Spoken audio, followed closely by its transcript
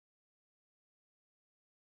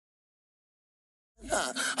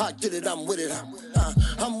I get it, I'm with it.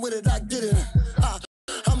 I'm with it, I get it.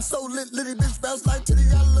 I'm so lit, litty bitch, bounce like titty.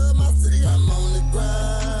 I love my city. I'm on the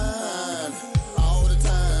grind all the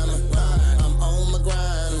time. I'm on my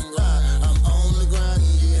grind. I'm on the grind.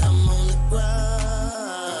 Yeah, I'm on the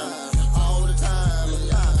grind all the time.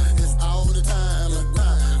 It's all the time.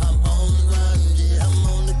 I'm on the grind. Yeah, I'm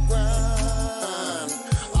on the grind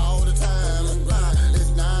all the time. It's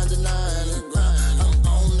 9 to 9. I'm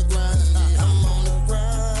on the grind. Yeah, I'm on the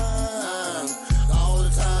grind all the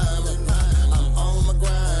time. I'm on my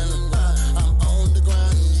grind. I'm on the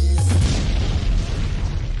grind. Yeah.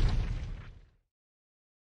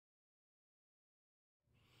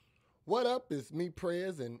 What up? It's me,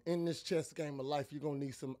 Prez, and in this chess game of life, you're going to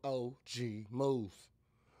need some OG moves.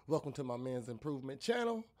 Welcome to my Men's Improvement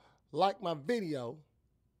channel. Like my video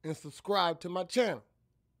and subscribe to my channel.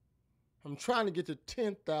 I'm trying to get to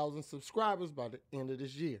 10,000 subscribers by the end of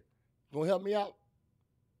this year. Gonna help me out?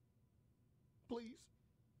 Please.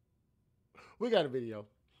 We got a video,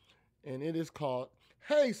 and it is called,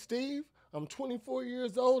 Hey Steve, I'm 24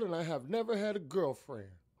 years old and I have never had a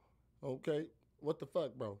girlfriend. Okay, what the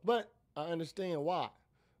fuck, bro? But I understand why.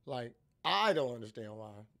 Like, I don't understand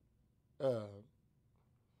why.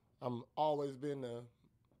 I'm always been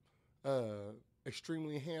a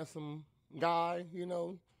extremely handsome guy, you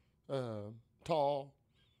know, tall,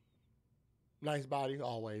 nice body,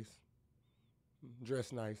 always,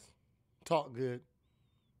 dress nice, talk good.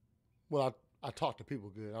 Well, I talk to people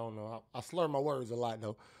good. I don't know. I slur my words a lot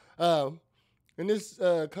though. And this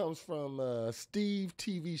comes from Steve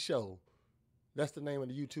TV Show. That's the name of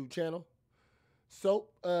the YouTube channel. So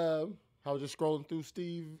I was just scrolling through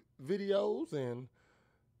Steve videos, and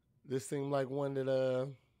this seemed like one that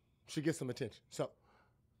should get some attention. So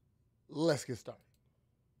let's get started.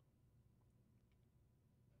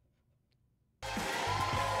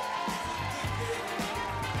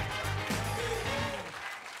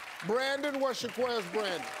 Brandon, what's your quest,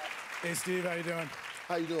 Brandon? Hey Steve, how you doing?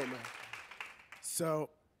 How you doing, man? So,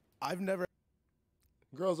 I've never...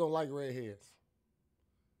 Girls don't like redheads.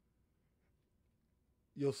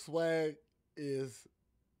 Your swag is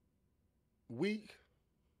weak.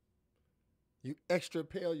 You extra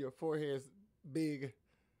pale. Your forehead's big.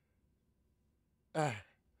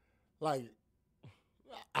 Like,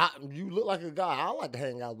 you look like a guy I like to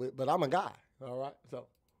hang out with, but I'm a guy. All right, so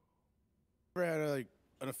never had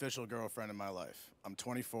an official girlfriend in my life. I'm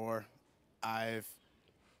 24. I've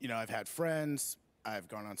had friends. I've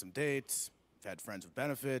gone on some dates. I've had friends with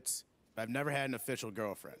benefits. But I've never had an official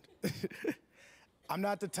girlfriend. I'm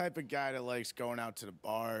not the type of guy that likes going out to the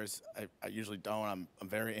bars. I usually don't. I'm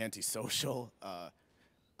very antisocial.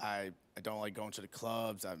 I don't like going to the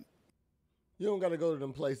clubs. You don't got to go to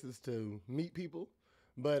them places to meet people.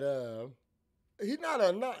 But he's not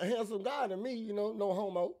a handsome guy to me, you know, no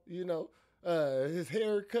homo, you know. His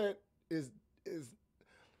haircut is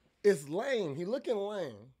lame. He looking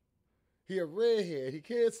lame. He a redhead. He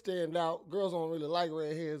can stand out. Girls don't really like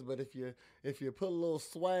redheads, but if you put a little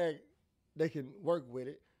swag, they can work with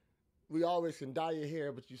it. We always can dye your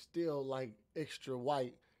hair, but you still like extra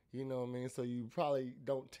white, you know what I mean? So you probably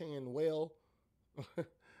don't tan well.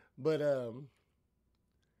 But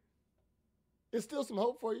it's still some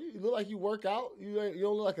hope for you. You look like you work out. You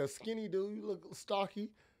don't look like a skinny dude. You look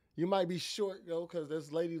stocky. You might be short, though, because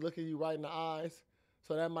this lady looking you right in the eyes.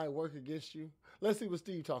 So that might work against you. Let's see what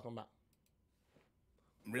Steve talking about.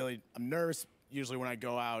 I'm nervous usually when I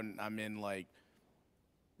go out and I'm in like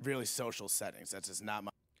really social settings. That's just not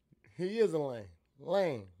my... He is a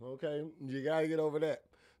lame, okay? You got to get over that.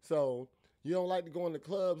 So you don't like to go into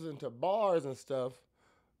clubs and to bars and stuff.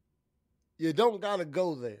 You don't got to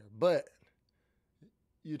go there, but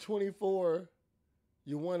you're 24,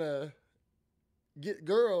 you want to get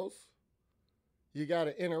girls, you got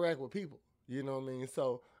to interact with people. You know what I mean?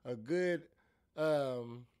 So a good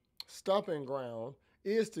stomping ground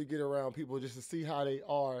is to get around people just to see how they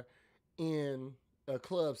are in a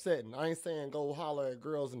club setting. I ain't saying go holler at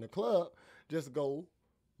girls in the club. Just go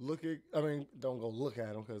look at, don't go look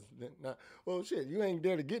at them because, well, shit, you ain't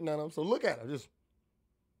there to get none of them, so look at them. Just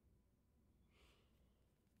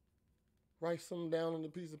write something down on a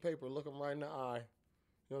piece of paper, look them right in the eye.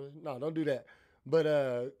 You know, no, don't do that.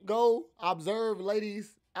 But go observe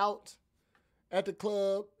ladies out at the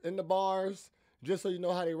club, in the bars, just so you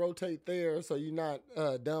know how they rotate there, so you're not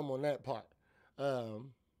dumb on that part.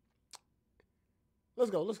 Let's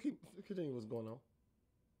go. Let's continue what's going on.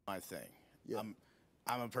 My thing. Yeah.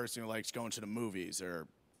 I'm a person who likes going to the movies or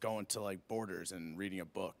going to like Borders and reading a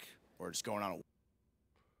book or just going on a...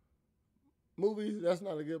 Movies, that's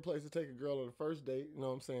not a good place to take a girl on the first date, you know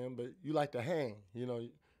what I'm saying? But you like to hang, you know.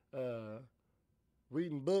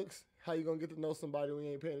 reading books. How you gonna get to know somebody when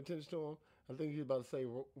you ain't paying attention to them? I think he's about to say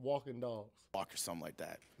walking dogs. Walk or something like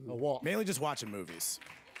that. A walk. Mainly just watching movies.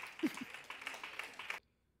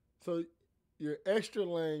 So you're extra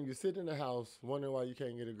lame. You sit in the house wondering why you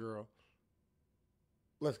can't get a girl.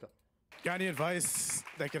 Let's go. Got any advice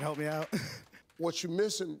that could help me out? What you're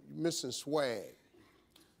missing swag.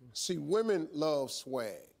 See, women love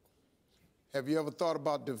swag. Have you ever thought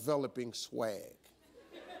about developing swag?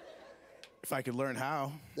 If I could learn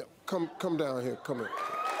how. Yeah, come down here, come here.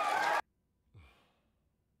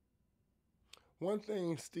 One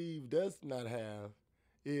thing Steve does not have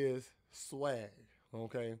is swag,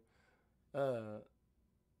 okay?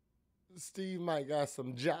 Steve might got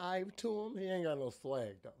some jive to him. He ain't got no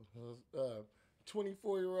swag, though.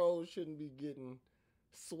 24-year-olds shouldn't be getting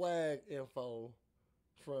swag info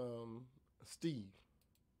from Steve.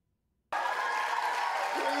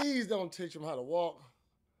 Please don't teach him how to walk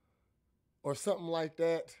or something like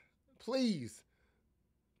that. Please.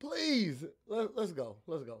 Please. Let's go.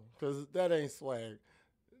 Let's go. Because that ain't swag.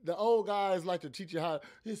 The old guys like to teach you how,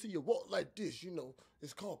 you see, you walk like this, you know.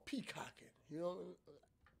 It's called peacocking, you know.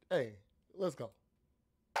 Hey, let's go.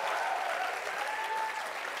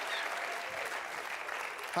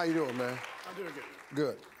 How you doing, man? I'm doing good.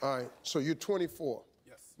 Good. All right. So you're 24.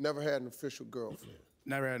 Yes. Never had an official girlfriend.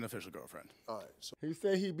 Never had an official girlfriend. All right. So He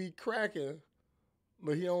said he be cracking,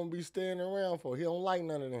 but he don't be standing around for. He don't like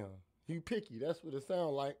none of them. He picky. That's what it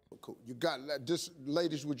sound like. cool. You got this,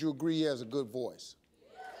 ladies. Would you agree he has a good voice?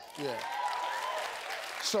 Yeah.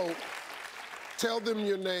 So tell them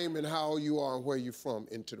your name and how old you are and where you're from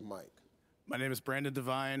into the mic. My name is Brandon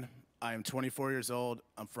Devine. I am 24 years old.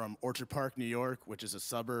 I'm from Orchard Park, New York, which is a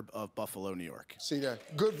suburb of Buffalo, New York. See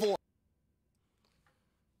that? Good voice.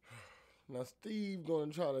 Now Steve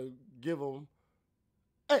gonna try to give him,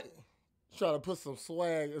 hey, try to put some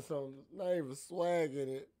swag or some, not even swag in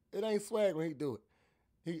it. It ain't swag when he do it.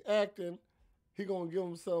 He acting. He gonna give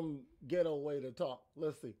him some ghetto way to talk.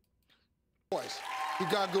 Let's see. Voice. He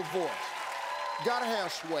got good voice. Gotta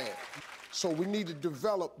have swag. So we need to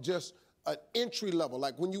develop just an entry level.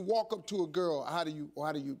 Like when you walk up to a girl, how do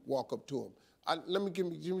you walk up to them? Let me give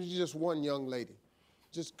me just one young lady.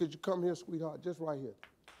 Just could you come here, sweetheart? Just right here.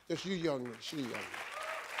 Just you young lady, she young lady.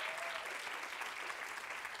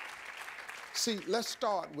 See, let's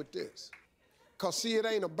start with this. Cause see, it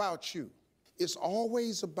ain't about you. It's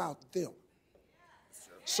always about them.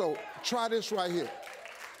 So try this right here.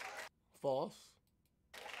 False.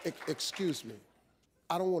 Excuse me.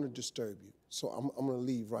 I don't want to disturb you, so I'm going to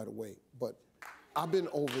leave right away. But I've been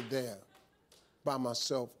over there by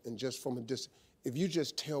myself and just from a distance. If you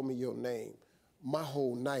just tell me your name, my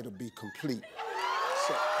whole night will be complete.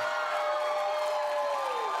 So,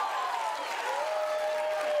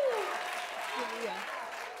 Dania.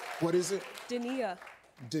 what is it? Dania.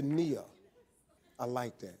 Dania. I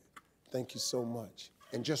like that. Thank you so much.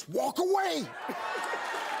 And just walk away.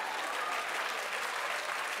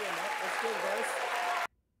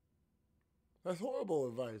 That's horrible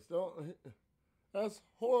advice. That's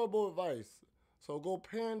horrible advice. So go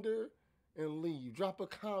pander and leave. Drop a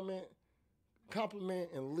compliment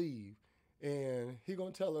and leave. And he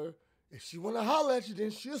gonna tell her, if she wanna holler at you,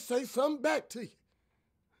 then she'll say something back to you.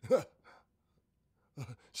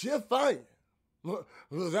 She'll find you.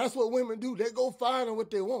 Well, that's what women do. They go find them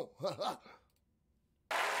what they want.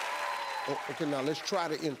 Okay, now let's try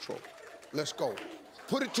the intro. Let's go.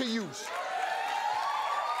 Put it to use.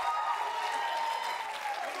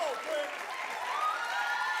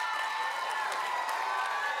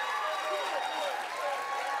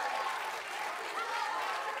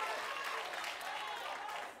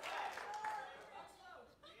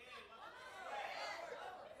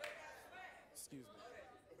 Excuse me.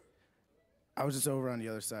 I was just over on the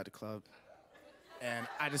other side of the club, and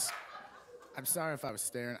I'm sorry if I was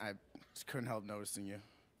staring. I just couldn't help noticing you.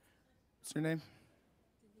 What's your name?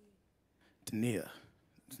 Dania.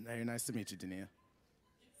 Very nice to meet you, Dania.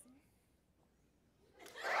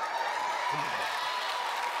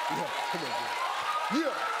 Yeah, come on,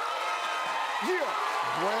 yeah. Yeah.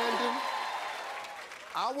 Brandon,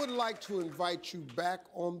 I would like to invite you back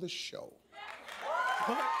on the show.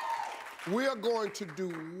 We are going to do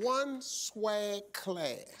one swag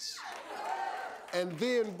class. And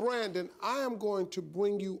then, Brandon, I am going to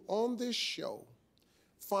bring you on this show,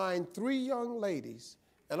 find 3 young ladies,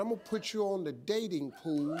 and I'm gonna put you on the dating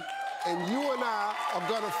pool, and you and I are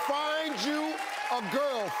gonna find you a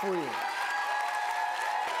girlfriend.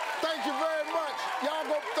 Thank you very much. Y'all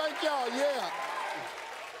go, thank y'all, yeah.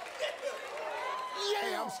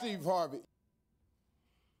 Hey, I'm Steve Harvey.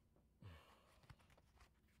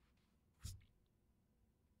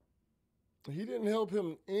 He didn't help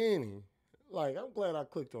him any. Like, I'm glad I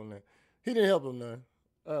clicked on that. He didn't help him none.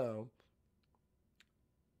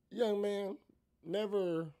 Young man,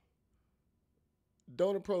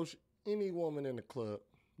 don't approach any woman in the club.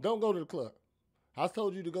 Don't go to the club. I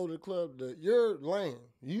told you to go to the club. Your lane.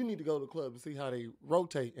 You need to go to the club to see how they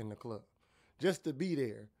rotate in the club. Just to be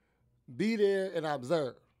there. Be there and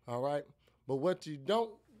observe, all right? But what you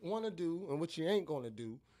don't want to do and what you ain't going to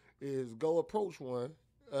do is go approach one.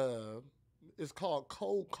 It's called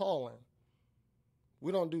cold calling.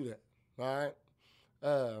 We don't do that, all right?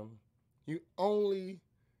 You only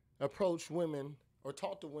approach women or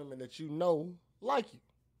talk to women that you know like you.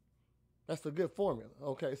 That's a good formula,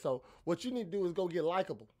 okay? So what you need to do is go get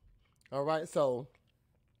likable, all right? So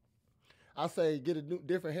I say get a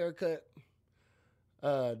different haircut.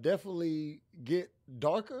 Definitely get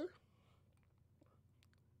darker,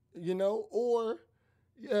 or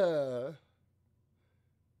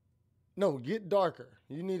no, get darker.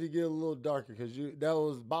 You need to get a little darker because that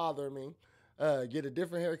was bothering me. Get a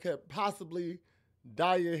different haircut, possibly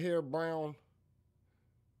dye your hair brown,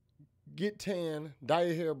 get tan, dye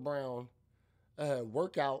your hair brown,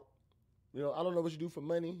 work out. I don't know what you do for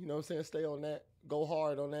money. You know what I'm saying? Stay on that. Go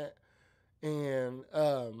hard on that. And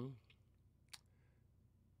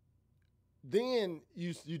then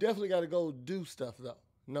you definitely got to go do stuff,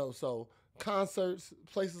 though. So concerts,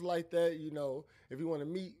 places like that, if you want to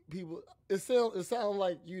meet people. It sounds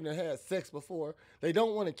like you done had sex before. They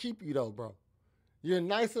don't want to keep you, though, bro. You're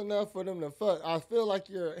nice enough for them to fuck. I feel like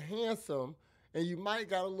you're handsome, and you might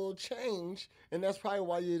got a little change, and that's probably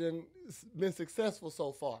why you done been successful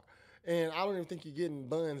so far. And I don't even think you're getting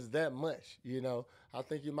buns that much, I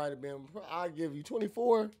think you might have been, I'll give you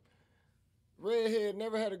 24, redhead,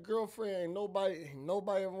 never had a girlfriend,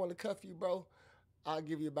 nobody ever want to cuff you, bro. I'll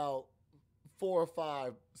give you about 4 or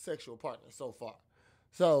 5 sexual partners so far.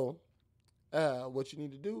 So, what you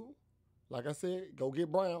need to do, like I said, go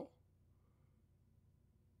get brown.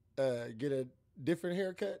 Get a different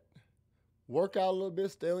haircut, work out a little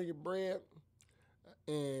bit, stay on your bread,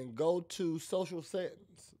 and go to social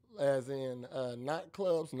settings, as in not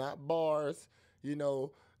clubs, not bars,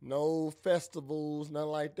 no festivals, nothing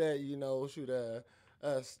like that.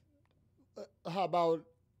 How about,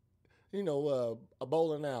 a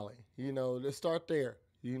bowling alley, let's start there,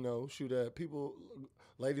 people,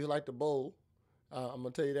 ladies like to bowl. I'm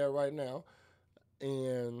going to tell you that right now.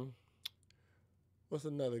 And what's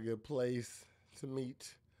another good place to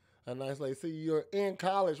meet a nice lady? See, you're in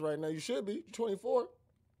college right now. You should be. You're 24.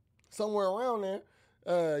 Somewhere around there.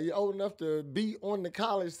 You're old enough to be on the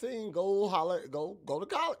college scene. Go holler. Go to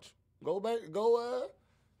college. Go back. Go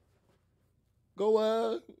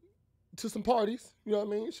to some parties. You know what I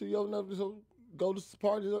mean? So you're old enough to go to some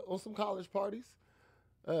parties, on some college parties.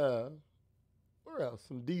 Where else?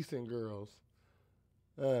 Some decent girls.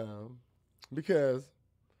 Because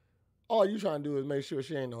all you trying to do is make sure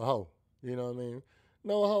she ain't no hoe. You know what I mean?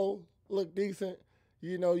 No hoe, look decent.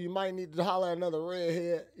 You might need to holler at another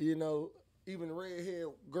redhead. Even redhead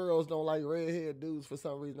girls don't like redhead dudes for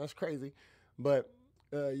some reason. That's crazy. But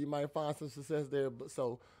you might find some success there. But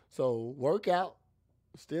so work out,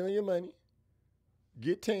 steal your money,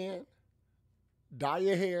 get tan, dye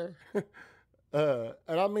your hair. And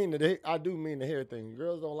I do mean the hair thing.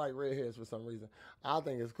 Girls don't like redheads for some reason. I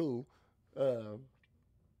think it's cool.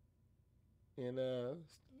 And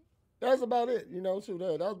that's about it. So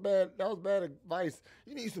that was bad. That was bad advice.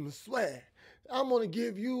 You need some swag. I'm gonna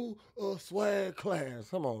give you a swag class.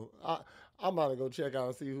 Come on. I'm about to go check out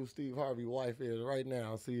and see who Steve Harvey's wife is right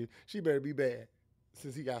now. See, she better be bad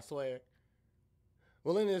since he got swag.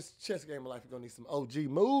 Well, in this chess game of life, you're gonna need some OG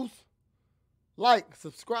moves. Like,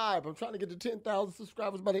 subscribe. I'm trying to get to 10,000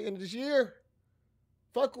 subscribers by the end of this year.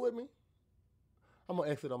 Fuck with me. I'm going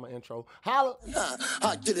to exit on my intro. Holla.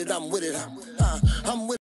 I get it, I'm with it. I'm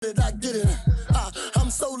with it, I get it. I'm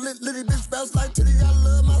so lit, litty bitch, bounce like titty. I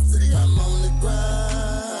love my city. I'm on the grind.